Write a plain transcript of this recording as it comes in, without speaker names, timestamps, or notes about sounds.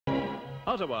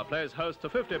Ottawa plays host to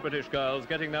 50 British girls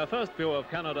getting their first view of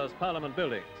Canada's Parliament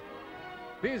buildings.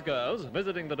 These girls,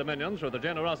 visiting the Dominion through the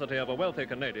generosity of a wealthy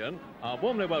Canadian, are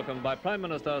warmly welcomed by Prime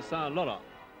Minister Sir Laurent.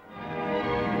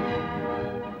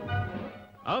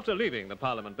 After leaving the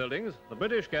Parliament buildings, the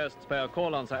British guests pay a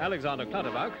call on Sir Alexander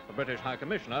Clutterbuck, the British High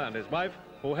Commissioner, and his wife,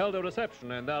 who held a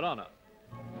reception in their honour.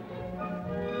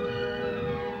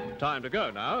 Time to go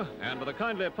now, and with a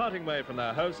kindly parting wave from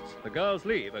their hosts, the girls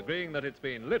leave, agreeing that it's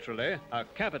been literally a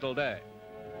capital day.